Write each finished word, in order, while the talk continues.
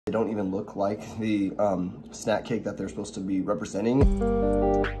They don't even look like the snack cake that they're supposed to be representing.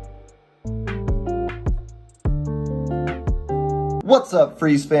 What's up,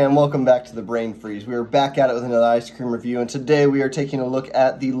 Freeze fam? Welcome back to the Brain Freeze. We are back at it with another ice cream review, and today we are taking a look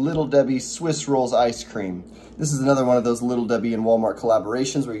at the Little Debbie Swiss Rolls ice cream. This is another one of those Little Debbie and Walmart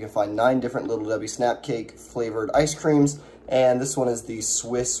collaborations where you can find 9 different Little Debbie snap cake flavored ice creams, and this one is the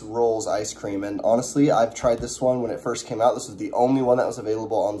Swiss Rolls ice cream. And honestly, I've tried this one when it first came out. This was the only one that was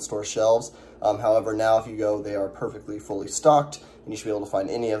available on the store shelves. However, now if you go, they are perfectly fully stocked, and you should be able to find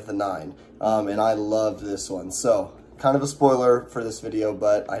any of the 9. And I love this one. So, kind of a spoiler for this video,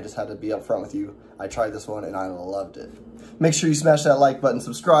 but I just had to be upfront with you. I tried this one and I loved it. Make sure you smash that like button,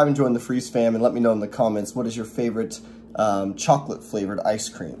 subscribe, and join the Freeze fam, and let me know in the comments what is your favorite chocolate flavored ice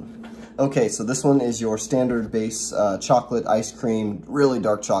cream. Okay, so this one is your standard base chocolate ice cream, really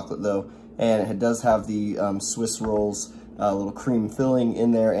dark chocolate though, and it does have the Swiss Rolls little cream filling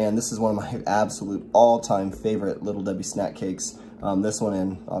in there, and this is one of my absolute all-time favorite Little Debbie snack cakes. This one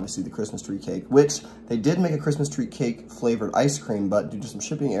and obviously the Christmas tree cake, which they did make a Christmas tree cake flavored ice cream, but due to some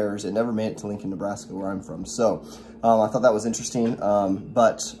shipping errors, it never made it to Lincoln, Nebraska, where I'm from. So I thought that was interesting,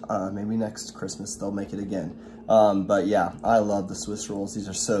 but maybe next Christmas they'll make it again. But yeah, I love the Swiss Rolls. These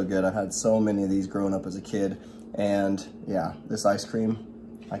are so good. I've had so many of these growing up as a kid, and yeah, this ice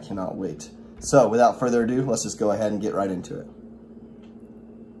cream, I cannot wait. So without further ado, let's just go ahead and get right into it.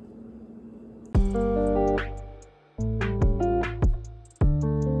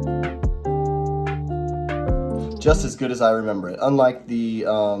 Just as good as I remember it. Unlike the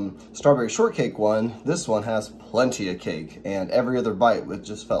strawberry shortcake one, this one has plenty of cake, and every other bite it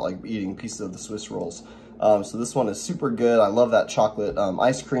just felt like eating pieces of the Swiss Rolls. So this one is super good. I love that chocolate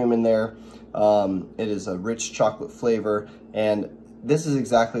ice cream in there. It is a rich chocolate flavor, and this is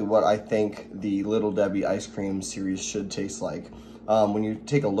exactly what I think the Little Debbie ice cream series should taste like. When you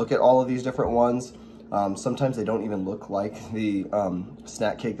take a look at all of these different ones, sometimes they don't even look like the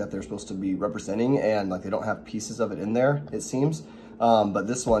snack cake that they're supposed to be representing, and like they don't have pieces of it in there, it seems. But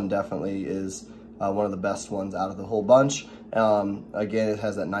this one definitely is one of the best ones out of the whole bunch. Again, it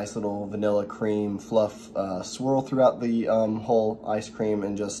has that nice little vanilla cream fluff swirl throughout the whole ice cream,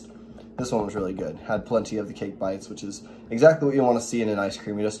 and just this one was really good. Had plenty of the cake bites, which is exactly what you want to see in an ice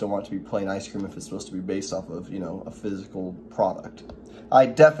cream. You just don't want it to be plain ice cream if it's supposed to be based off of, you know, a physical product. I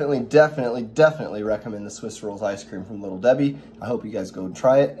definitely recommend the Swiss Rolls ice cream from Little Debbie. I hope you guys go and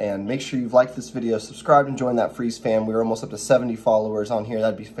try it, and make sure you've liked this video, subscribed, and join that Freeze fam. We're almost up to 70 followers on here.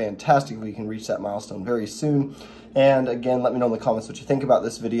 That'd be fantastic if we can reach that milestone very soon. And again, let me know in the comments what you think about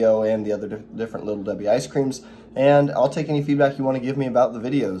this video and the other different Little Debbie ice creams. And I'll take any feedback you want to give me about the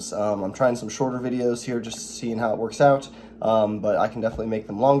videos. I'm trying some shorter videos here, just seeing how it works out, but I can definitely make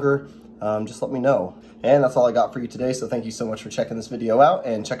them longer. Just let me know. And that's all I got for you today, so thank you so much for checking this video out,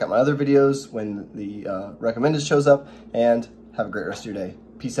 and check out my other videos when the recommended shows up, and have a great rest of your day.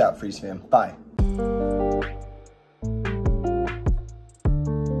 Peace out, Freeze fam. Bye.